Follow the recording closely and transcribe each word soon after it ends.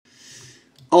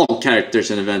All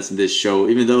characters and events in this show,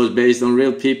 even those based on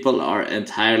real people, are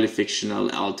entirely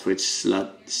fictional. All Twitch /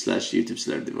 YouTube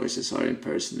celebrity voices are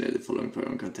impersonated. The following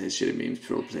program contains shitty memes,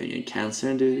 pro playing, and cancer,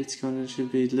 and it's gonna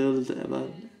should be little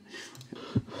about.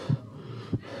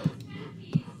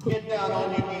 Get down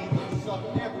on your knees and suck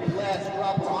every last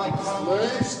drop of my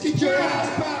slaves. Get your ass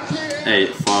back here! Hey,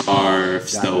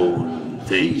 Farstone,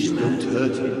 thank you, man. Don't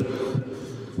hurt him.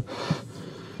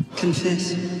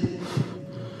 Confess.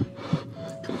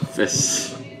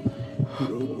 Confess.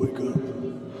 Rogue, wake up.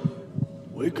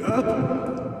 Wake up!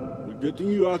 We're getting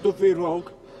you out of here,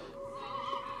 Rogue.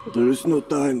 There is no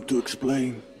time to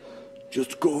explain.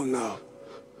 Just go now.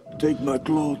 Take my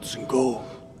clothes and go.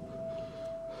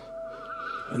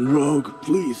 And Rogue,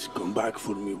 please come back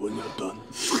for me when you're done.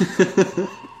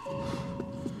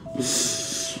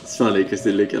 It's funny because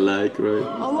they look alike, right?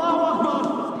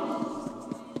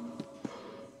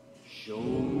 Show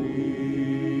me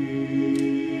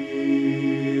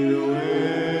the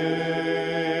way,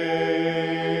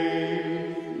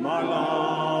 my love,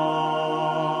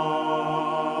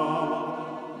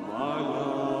 my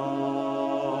love.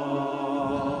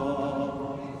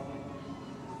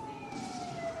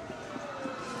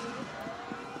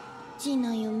 地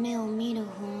の夢を見る方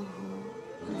法。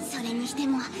それにして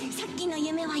もさっきの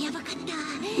夢はやばかった。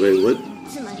 Wait, what?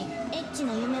 つまりエッチ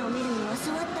な夢を見るには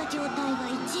座った状態が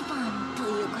一番と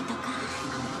いうことか。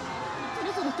そ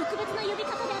れぞれ特別な呼び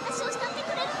方で私を慕って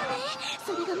くれるのね。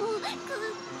それがもうグッとくる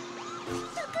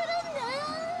んだよ。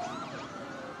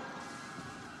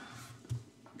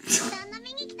旦那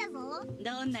見に来たぞ。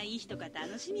どんないい人か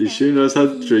楽しみだ。 You sure knows how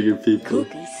to trigger people. 後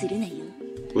悔するなよ。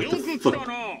 What the fuck?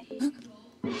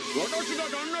 私が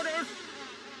旦那です。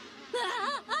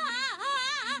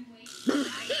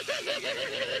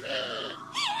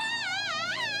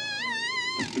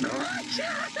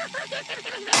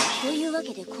というわ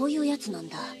けでこういうやつなん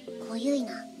だ。こういう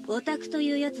な。オタクと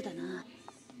いうやつだな。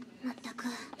まったく。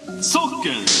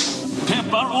 Socker,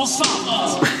 peppar och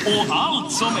salt och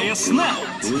allt som är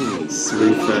snällt.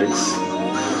 Sweet thanks.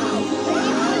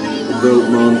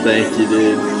 Goatmon, thank you,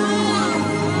 dude.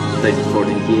 Thank you for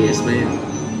the years, man.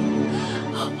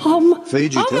 Oh my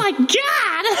Vegeta. god!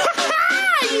 Yeah!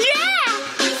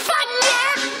 Fuck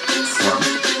yeah!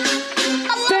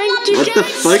 Thank you, What the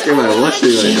guys fuck am I so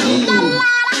watching much. right now?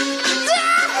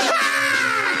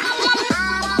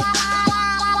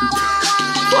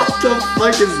 What the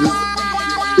fuck is this?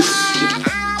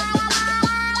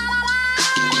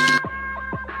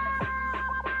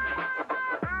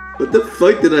 What the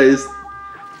fuck did I just...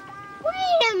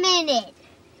 Wait a minute.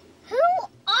 Who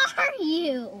are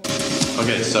you?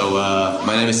 Okay, so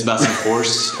my name is Sebastian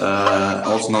Force,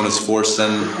 also known as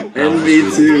Forsen. And me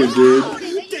too, dude.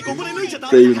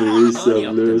 Thank you for the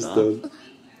resub, Lewis, though.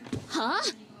 はあ？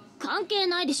関係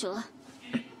ないでしょ。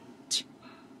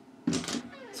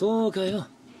そうかよ。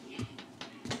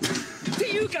って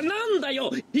いうかなんだ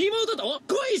よ。妹と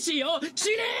恋しよう。死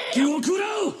ね。気を食ら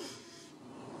う。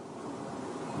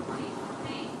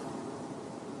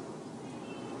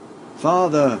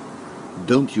 Father,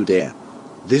 don't you dare.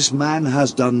 This man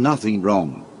has done nothing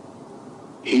wrong.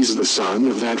 He's the son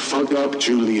of that fucked up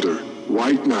Jew leader,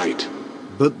 White Knight.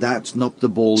 But that's not the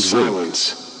bald way.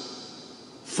 Silence.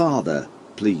 Father,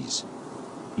 please.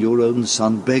 Your own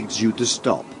son begs you to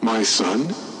stop. My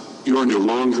son? You're no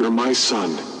longer my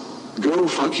son. Go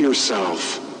fuck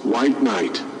yourself, White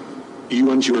Knight. You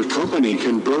and your company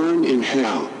can burn in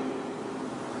hell.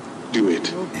 Do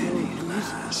it.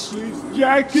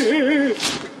 Jackie!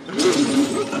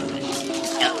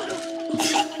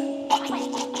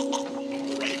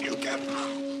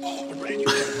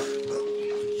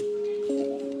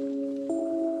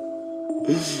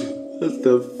 What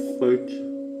the fuck?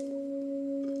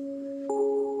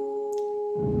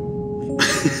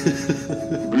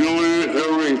 Billy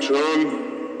Harrington,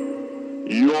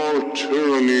 your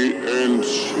tyranny ends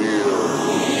here.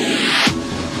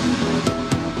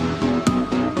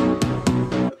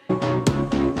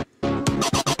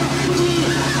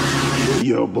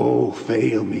 You both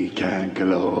fail me,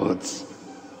 kankerlords.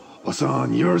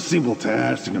 Son, your simple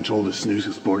task to control the snooze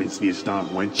sporting speed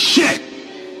stomp went shit!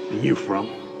 And you from?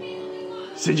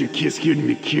 Said your kiss couldn't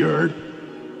be cured?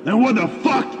 Then what the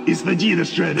fuck is Vegeta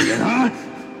shredding it, huh?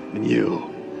 And you,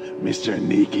 Mr.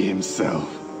 Nikki himself,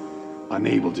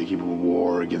 unable to keep a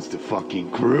war against the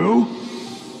fucking crew?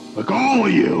 Look, all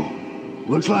of you,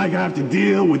 looks like I have to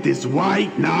deal with this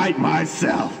White Knight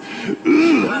myself.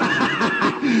 Ooh,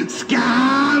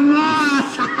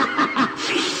 Scamos!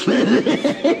 They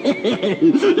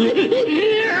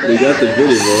got the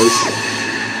video voice.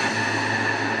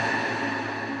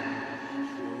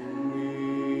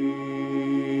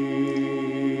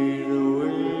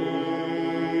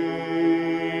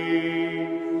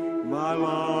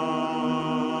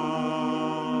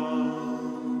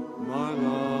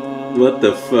 What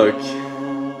the fuck?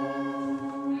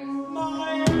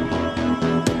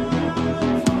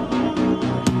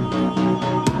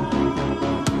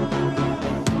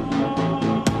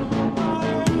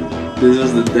 This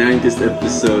was the dankest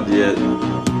episode yet.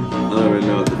 I don't even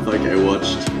know what the fuck I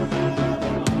watched.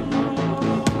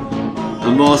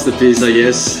 A masterpiece, I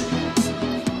guess.